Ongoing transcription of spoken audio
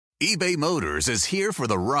eBay Motors is here for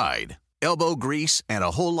the ride. Elbow grease and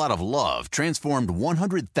a whole lot of love transformed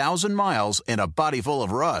 100,000 miles and a body full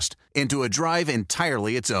of rust into a drive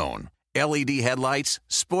entirely its own. LED headlights,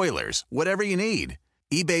 spoilers, whatever you need.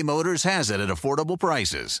 eBay Motors has it at affordable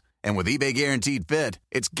prices. And with eBay Guaranteed Fit,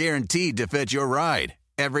 it's guaranteed to fit your ride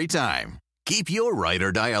every time. Keep your ride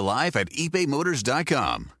or die alive at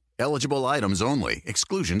ebaymotors.com. Eligible items only.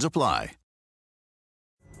 Exclusions apply.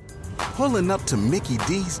 Pulling up to Mickey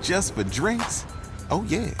D's just for drinks? Oh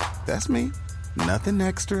yeah, that's me. Nothing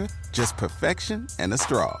extra, just perfection and a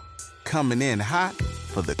straw. Coming in hot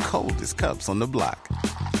for the coldest cups on the block.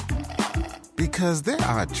 Because there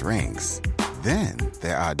are drinks. Then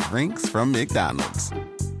there are drinks from McDonald's.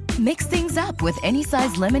 Mix things up with any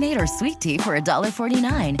size lemonade or sweet tea for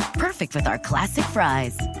 $1.49. Perfect with our classic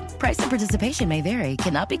fries. Price and participation may vary.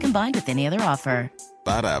 Cannot be combined with any other offer.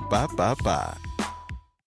 Ba-da-ba-ba-ba.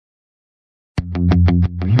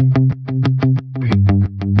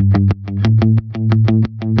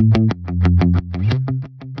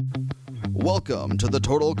 Welcome to the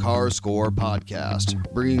Total Car Score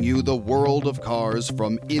podcast, bringing you the world of cars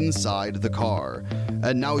from inside the car.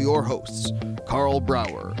 And now your hosts, Carl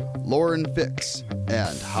Brower, Lauren Fix,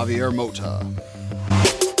 and Javier Mota.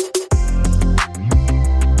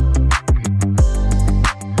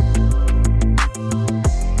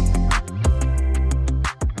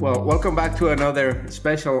 Well, welcome back to another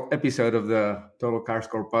special episode of the Total Car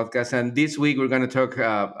Score podcast. And this week we're going to talk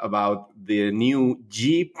about the new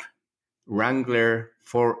Jeep Wrangler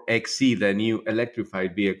 4xe, the new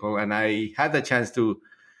electrified vehicle. And I had the chance to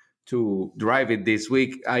drive it this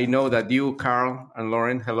week. I know that you, Carl, and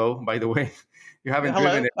Lauren, hello, by the way, you haven't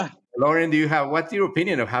driven it. Lauren, what's your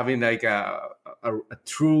opinion of having like a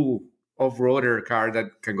true off-roader car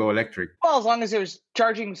that can go electric? Well, as long as there's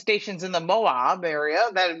charging stations in the Moab area,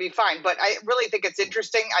 that'd be fine. But I really think it's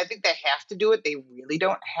interesting. I think they have to do it. They really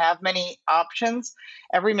don't have many options.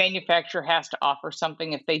 Every manufacturer has to offer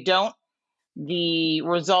something. If they don't, the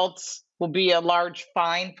results will be a large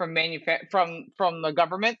fine from the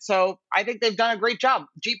government. So I think they've done a great job.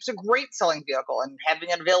 Jeep's a great selling vehicle, and having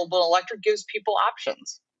it available electric gives people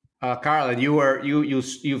options. Carl,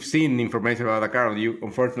 you've seen information about the car.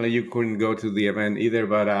 Unfortunately you couldn't go to the event either.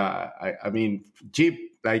 But I mean, Jeep,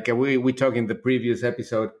 like we talked in the previous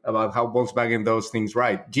episode about how Volkswagen does things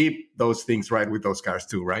right. Jeep does things right with those cars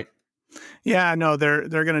too, right? Yeah, no, they're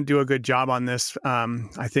going to do a good job on this.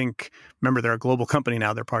 I think, remember, they're a global company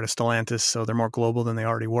now. They're part of Stellantis, so they're more global than they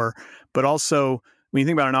already were. But also, when you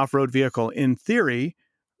think about an off-road vehicle, in theory,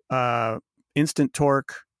 instant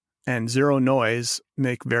torque and zero noise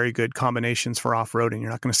make very good combinations for off-roading.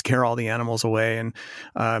 You're not going to scare all the animals away. And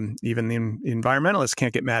even the environmentalists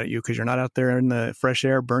can't get mad at you because you're not out there in the fresh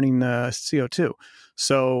air burning CO2.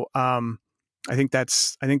 So I think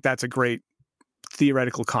that's a great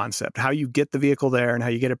theoretical concept. How you get the vehicle there and how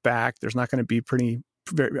you get it back. There's not going to be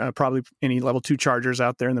probably any level 2 chargers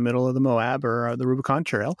out there in the middle of the Moab or the Rubicon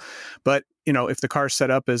Trail. But if the car's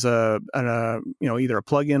set up as either a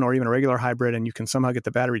plug-in or even a regular hybrid, and you can somehow get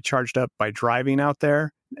the battery charged up by driving out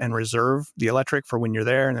there and reserve the electric for when you're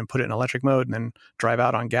there, and then put it in electric mode and then drive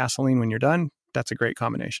out on gasoline when you're done, that's a great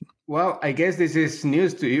combination. Well, I guess this is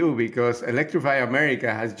news to you because Electrify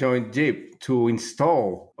America has joined Jeep to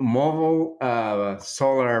install mobile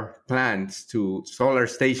solar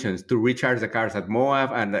stations to recharge the cars at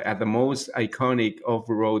Moab and at the most iconic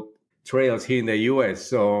off-road trails here in the U.S.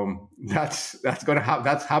 So that's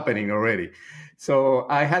happening already. So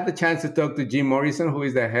I had the chance to talk to Jim Morrison, who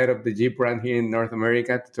is the head of the Jeep brand here in North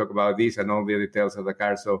America, to talk about this and all the details of the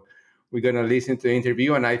car. So we're going to listen to the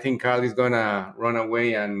interview, and I think Carl is going to run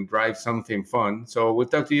away and drive something fun. So we'll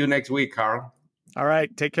talk to you next week, Carl. All right.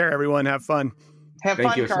 Take care, everyone. Have fun.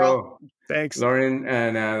 Thank you, Carl. So, thanks. Lauren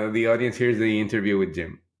and the audience, here's the interview with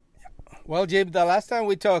Jim. Well, Jim, the last time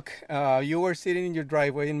we talked, you were sitting in your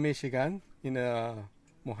driveway in Michigan in a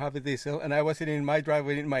Mojave Diesel, and I was sitting in my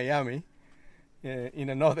driveway in Miami in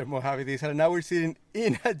another Mojave Diesel, and now we're sitting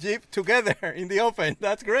in a Jeep together in the open.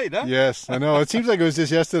 That's great, huh? Yes, I know. It seems like it was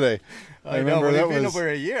just yesterday. I remember that it's been was over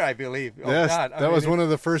a year, I believe. Yes, that was one of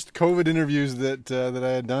the first COVID interviews that I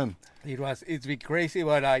had done. It's been crazy,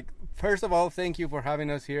 but first of all, thank you for having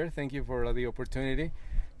us here. Thank you for the opportunity.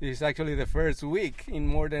 This is actually the first week in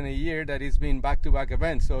more than a year that it's been back-to-back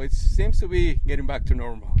events, so it seems to be getting back to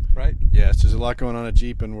normal, right? Yes, there's a lot going on at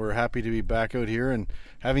Jeep, and we're happy to be back out here and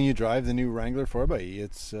having you drive the new Wrangler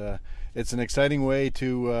 4xe. It's an exciting way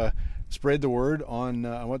to spread the word on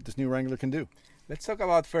what this new Wrangler can do. Let's talk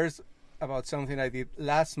about something I did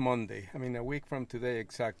last Monday. I mean, a week from today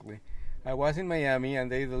exactly. I was in Miami,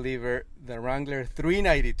 and they delivered the Wrangler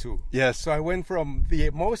 392. Yes. So I went from the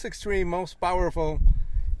most extreme, most powerful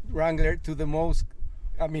Wrangler to the most,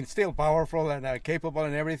 I mean, still powerful and capable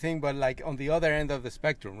and everything, but like on the other end of the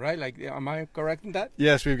spectrum, right? Like, am I correct in that?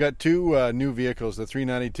 Yes, we've got two new vehicles, the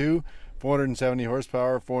 392, 470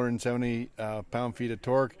 horsepower, 470 pound-feet of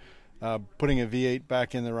torque, putting a V8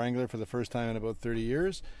 back in the Wrangler for the first time in about 30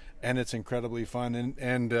 years. And it's incredibly fun,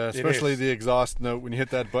 and especially the exhaust note when you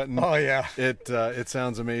hit that button. Oh yeah, it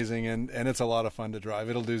sounds amazing, and it's a lot of fun to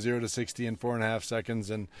drive. It'll do 0 to 60 in 4.5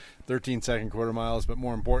 seconds and 13-second quarter miles. But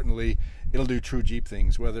more importantly, it'll do true Jeep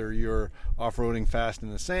things. Whether you're off-roading fast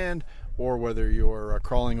in the sand, or whether you're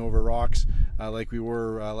crawling over rocks like we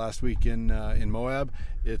were last week in Moab,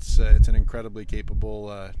 it's an incredibly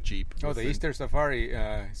capable Jeep. Oh, the Easter Safari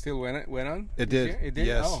still went on? It did. It did?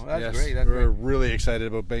 Yes. Oh, that's yes. great. That's We're great. really excited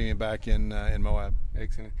about being back in Moab.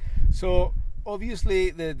 Excellent. So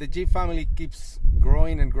obviously the Jeep family keeps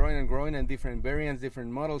growing and growing and growing, and different variants,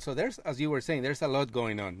 different models. So there's, as you were saying, there's a lot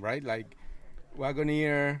going on, right? Like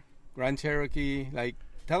Wagoneer, Grand Cherokee, like,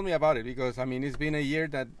 tell me about it, because I mean it's been a year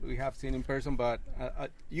that we have seen in person, but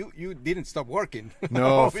you didn't stop working.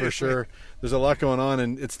 No, for sure. There's a lot going on,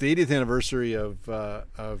 and it's the 80th anniversary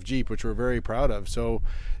of Jeep, which we're very proud of. So,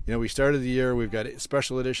 you know, we started the year. We've got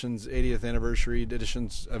special editions, 80th anniversary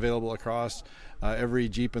editions available across every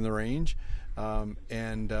Jeep in the range,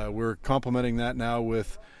 and we're complementing that now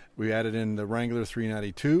with, we added in the Wrangler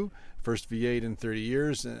 392, first V8 in 30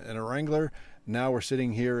 years, and a Wrangler. Now we're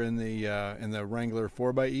sitting here in the Wrangler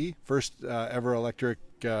 4xe, first ever electric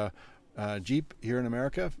Jeep here in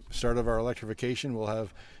America. Start of our electrification. We'll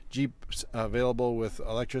have Jeeps available with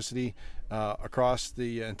electricity across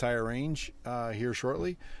the entire range here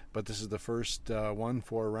shortly, but this is the first one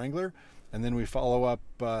for Wrangler. And then we follow up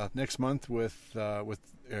next month with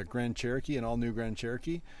Grand Cherokee, an all-new Grand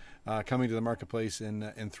Cherokee, coming to the marketplace in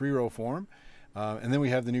 3-row form. And then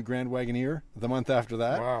we have the new Grand Wagoneer the month after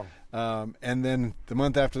that. Wow. And then the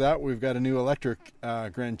month after that, we've got a new electric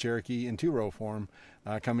Grand Cherokee in 2-row form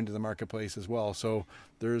coming to the marketplace as well. So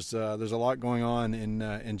there's a lot going on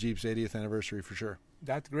in Jeep's 80th anniversary for sure.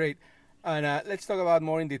 That's great. And let's talk about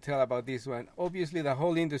more in detail about this one. Obviously, the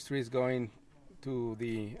whole industry is going to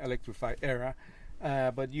the electrified era.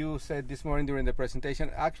 But you said this morning during the presentation,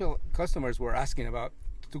 actual customers were asking about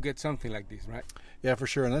to get something like this, right? Yeah, for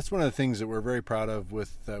sure. And that's one of the things that we're very proud of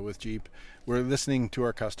with Jeep. We're listening to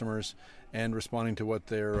our customers and responding to what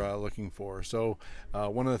they're looking for. So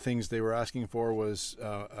one of the things they were asking for was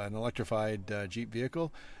an electrified Jeep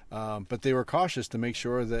vehicle, but they were cautious to make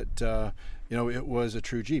sure that it was a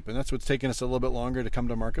true Jeep. And that's what's taken us a little bit longer to come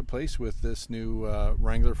to marketplace with this new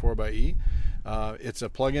Wrangler 4xe. It's a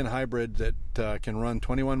plug-in hybrid that can run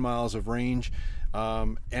 21 miles of range,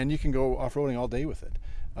 and you can go off-roading all day with it.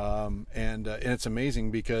 And it's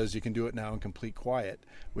amazing because you can do it now in complete quiet,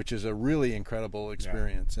 which is a really incredible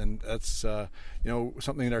experience. Yeah. And that's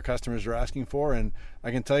something that our customers are asking for. And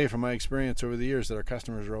I can tell you from my experience over the years that our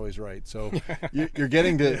customers are always right. So you're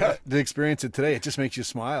getting to experience it today. It just makes you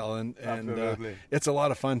smile, and it's a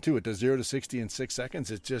lot of fun too. It does 0 to 60 in 6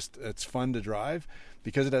 seconds. It's fun to drive,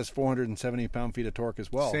 because it has 470 pound-feet of torque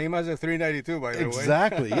as well. Same as a 392, by the way.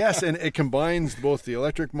 Exactly, yes. And it combines both the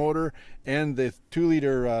electric motor and the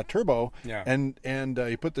 2-liter turbo. Yeah. And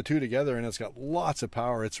you put the two together, and it's got lots of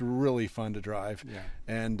power. It's really fun to drive. Yeah.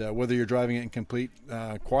 And whether you're driving it in complete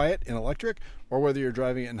quiet in electric, or whether you're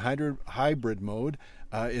driving it in hybrid mode,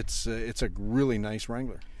 it's a really nice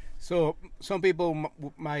Wrangler. So some people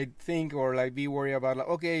might think or be worried about,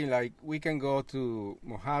 we can go to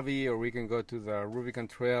Mojave or we can go to the Rubicon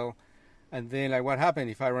Trail, and then what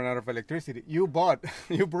happened if I run out of electricity? You brought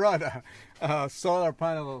a solar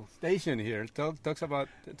panel station here. Talk about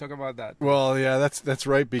that. Well, yeah, that's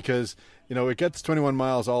right, because it gets 21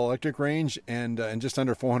 miles all electric range and just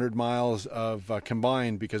under 400 miles of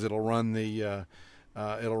combined, because it'll run the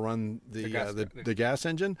gas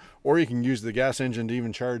engine, or you can use the gas engine to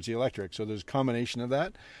even charge the electric. So there's a combination of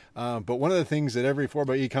that. But one of the things that every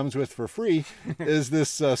 4xe comes with for free is this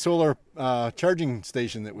solar charging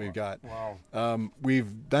station that we've got. Wow.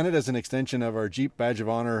 We've done it as an extension of our Jeep Badge of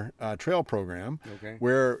Honor trail program, okay,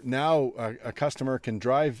 where now a customer can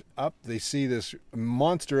drive up. They see this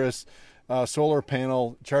monstrous solar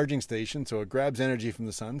panel charging station. So it grabs energy from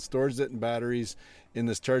the sun, stores it in batteries in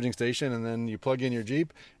this charging station, and then you plug in your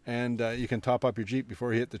Jeep, and you can top up your Jeep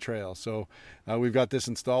before you hit the trail. So we've got this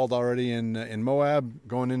installed already in Moab,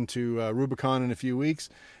 going into Rubicon in a few weeks,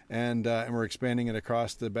 and we're expanding it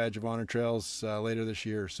across the Badge of Honor trails later this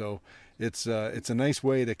year. So it's a nice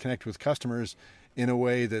way to connect with customers in a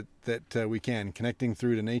way that we can, connecting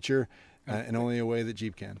through to nature in only a way that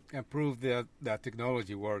Jeep can. And prove that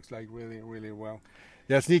technology works like really, really well.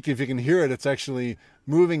 Yeah, it's neat. If you can hear it, it's actually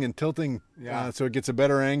moving and tilting, so it gets a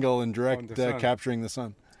better angle and direct capturing the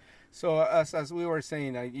sun. So as we were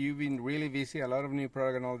saying, you've been really busy, a lot of new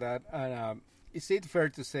product and all that. And is it fair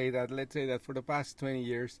to say that, let's say that for the past 20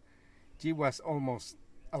 years, Jeep was almost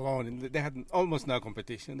alone, and they had almost no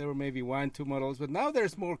competition? There were maybe 1-2 models, but now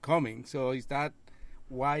there's more coming. So is that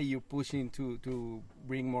why you're pushing to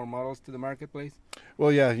bring more models to the marketplace?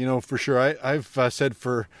 Well, yeah, for sure. I've said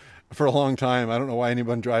for a long time, I don't know why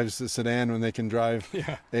anyone drives a sedan when they can drive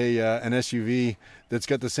an SUV that's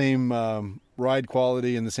got the same ride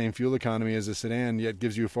quality and the same fuel economy as a sedan, yet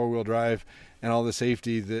gives you a four-wheel drive and all the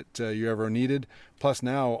safety that you ever needed, plus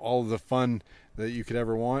now all the fun that you could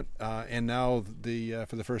ever want, and now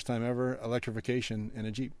for the first time ever, electrification in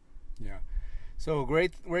a Jeep. Yeah. So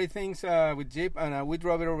great things with Jeep, and we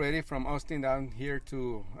drove it already from Austin down here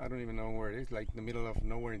to, I don't even know where it is, like the middle of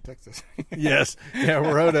nowhere in Texas. Yes, yeah,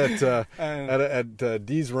 we're out at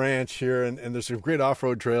Dee's Ranch here, and there's some great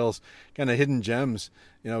off-road trails, kind of hidden gems,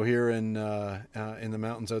 here in the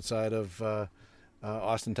mountains outside of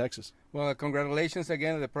Austin, Texas. Well, congratulations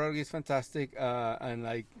again. The product is fantastic,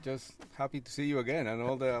 and just happy to see you again. And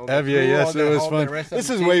all the have you? Yes, it was fun. This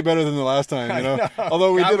is way better than the last time. Know.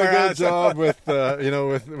 Although we did a good job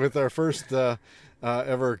with our first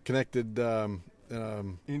ever connected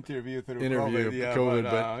interview through COVID.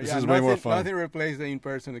 But this is way more fun. Nothing replaces the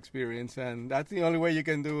in-person experience, and that's the only way you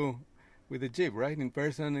can do with the Jeep, right? In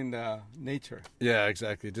person, in the nature. Yeah,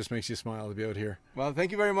 exactly. It just makes you smile to be out here. Well,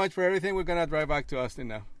 thank you very much for everything. We're going to drive back to Austin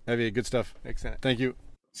now. Have you? Good stuff. Excellent. Thank you.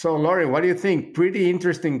 So, Lauren, what do you think? Pretty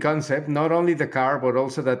interesting concept. Not only the car, but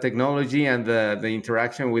also the technology and the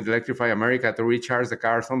interaction with Electrify America to recharge the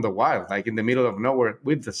cars on the wild, like in the middle of nowhere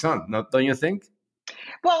with the sun. Don't you think?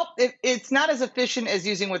 Well, it's not as efficient as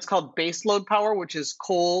using what's called base load power, which is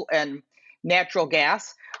coal and natural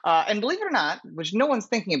gas. And believe it or not, which no one's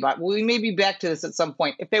thinking about, we may be back to this at some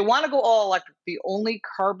point. If they want to go all electric, the only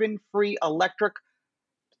carbon-free electric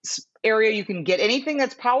area you can get anything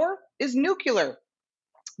that's power is nuclear.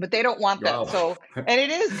 But they don't want that. So,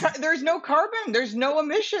 and there's no carbon, there's no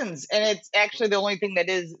emissions, and it's actually the only thing that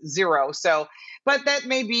is zero. So, but that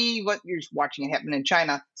may be what you're watching it happen in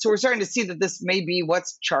China. So we're starting to see that this may be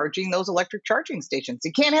what's charging those electric charging stations.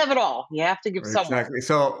 You can't have it all. You have to give someone. Exactly.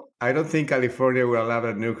 So I don't think California will have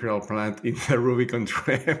a nuclear plant in the Rubicon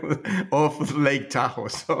Trail of Lake Tahoe.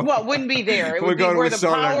 So well, it wouldn't be there. It would be where the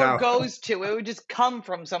power goes to. It would just come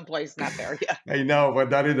from someplace not there. Yeah. I know, but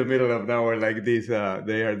not in the middle of nowhere like this.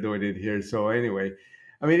 They are doing it here. So anyway,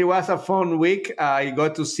 I mean, it was a fun week. I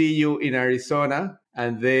got to see you in Arizona,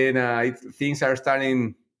 and then things are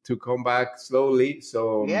starting to come back slowly.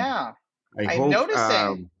 So yeah, I'm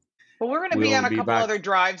noticing. Well, we're going to be on a couple other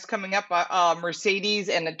drives coming up, Mercedes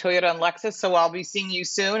and a Toyota and Lexus. So I'll be seeing you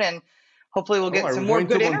soon, and hopefully we'll get some more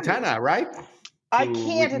good interviews. Montana, right? I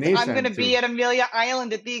can't. I'm going to be at Amelia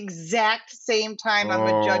Island at the exact same time. I'm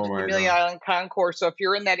a judge at the Amelia Island Concourse. So if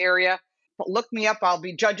you're in that area, look me up. I'll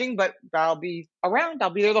be judging, but I'll be around. I'll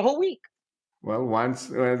be there the whole week. Well, that's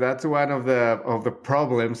one of the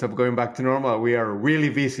problems of going back to normal. We are really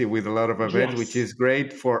busy with a lot of events, which is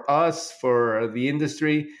great for us, for the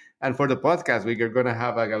industry, and for the podcast. We are going to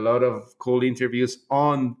have a lot of cool interviews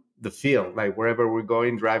on the field, like wherever we're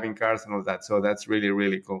going, driving cars and all that. So that's really,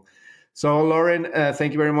 really cool. So, Lauren,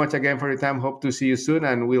 thank you very much again for your time. Hope to see you soon,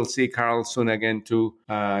 and we'll see Carl soon again too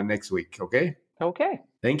next week. Okay? Okay.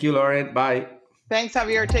 Thank you, Lauren. Bye. Thanks,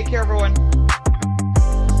 Javier. Take care, everyone.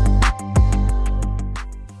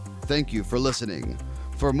 Thank you for listening.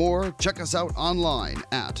 For more, check us out online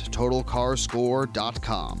at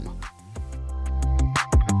TotalCarScore.com.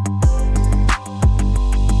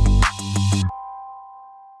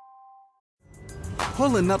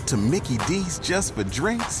 Pulling up to Mickey D's just for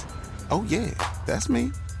drinks? Oh yeah, that's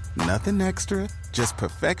me. Nothing extra, just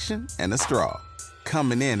perfection and a straw.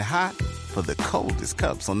 Coming in hot for the coldest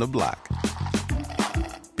cups on the block.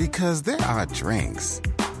 Because there are drinks.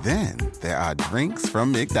 Then there are drinks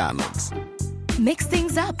from McDonald's. Mix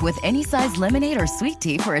things up with any size lemonade or sweet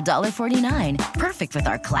tea for $1.49. Perfect with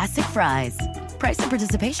our classic fries. Price and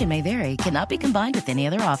participation may vary. Cannot be combined with any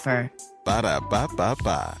other offer.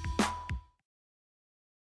 Ba-da-ba-ba-ba.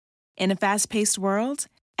 In a fast-paced world,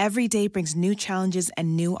 every day brings new challenges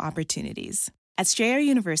and new opportunities. At Strayer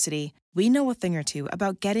University, we know a thing or two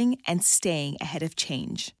about getting and staying ahead of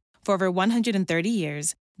change. For over 130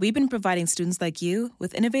 years, we've been providing students like you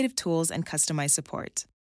with innovative tools and customized support,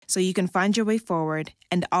 so you can find your way forward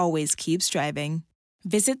and always keep striving.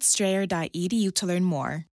 Visit strayer.edu to learn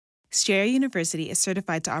more. Strayer University is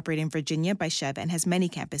certified to operate in Virginia by Chev and has many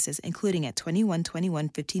campuses, including at 2121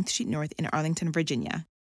 15th Street North in Arlington, Virginia.